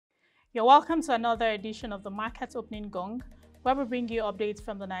You're welcome to another edition of the Market Opening Gong, where we bring you updates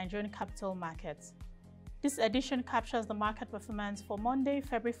from the Nigerian capital markets. This edition captures the market performance for Monday,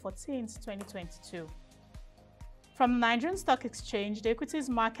 February 14, 2022. From the Nigerian Stock Exchange, the equities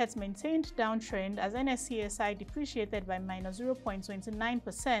market maintained downtrend as NSE depreciated by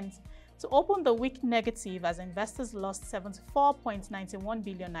 -0.29% to open the week negative as investors lost 74.91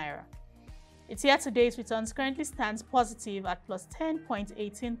 billion naira. Its year-to-date returns currently stands positive at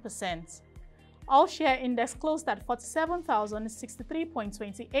 +10.18%. All-share index closed at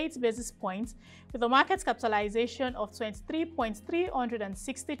 47,063.28 basis points with a market capitalization of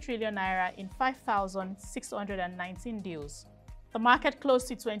 23.360 trillion naira in 5,619 deals. The market closed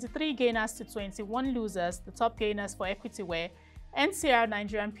to 23 gainers to 21 losers. The top gainers for equity were NCR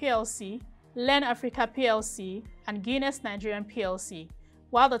Nigerian PLC, Len Africa PLC, and Guinness Nigerian PLC,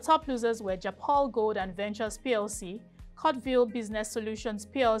 while the top losers were Japal Gold and Ventures PLC, Courtville Business Solutions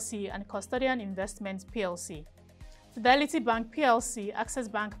PLC, and Custodian Investments PLC. Fidelity Bank PLC, Access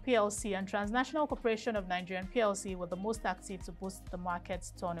Bank PLC, and Transnational Corporation of Nigerian PLC were the most active to boost the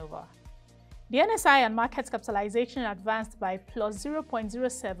market's turnover. The NSI and market capitalization advanced by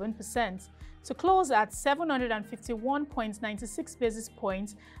 +0.07% to close at 751.96 basis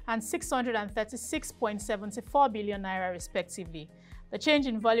points and 636.74 billion naira respectively. The change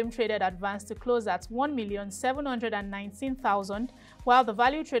in volume traded advanced to close at 1,719,000, while the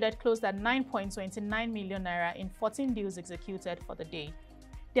value traded closed at 9.29 million naira in 14 deals executed for the day.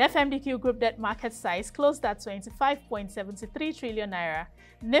 The FMDQ Group debt market size closed at 25.73 trillion naira.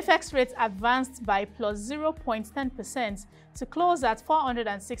 The NFX rate advanced by +0.10% to close at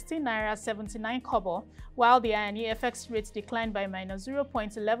 416 naira 79 kobo, while the INE FX rate declined by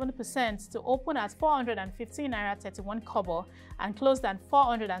 -0.11% to open at 415 naira 31 kobo and closed at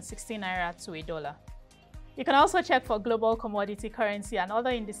 416 naira to a dollar. You can also check for global commodity, currency, and other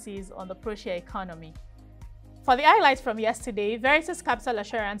indices on the ProShare economy. For the highlights from yesterday, Veritas Capital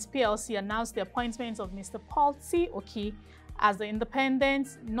Assurance PLC announced the appointment of Mr. Paul T. Oki as the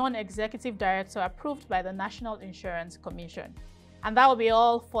independent non-executive director approved by the National Insurance Commission. And that will be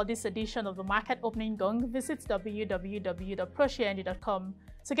all for this edition of the Market Opening Gong. Visit www.proshareng.com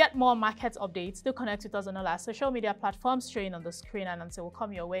to get more market updates. Do connect with us on all our social media platforms showing on the screen, and until we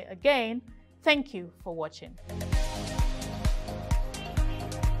come your way again, thank you for watching.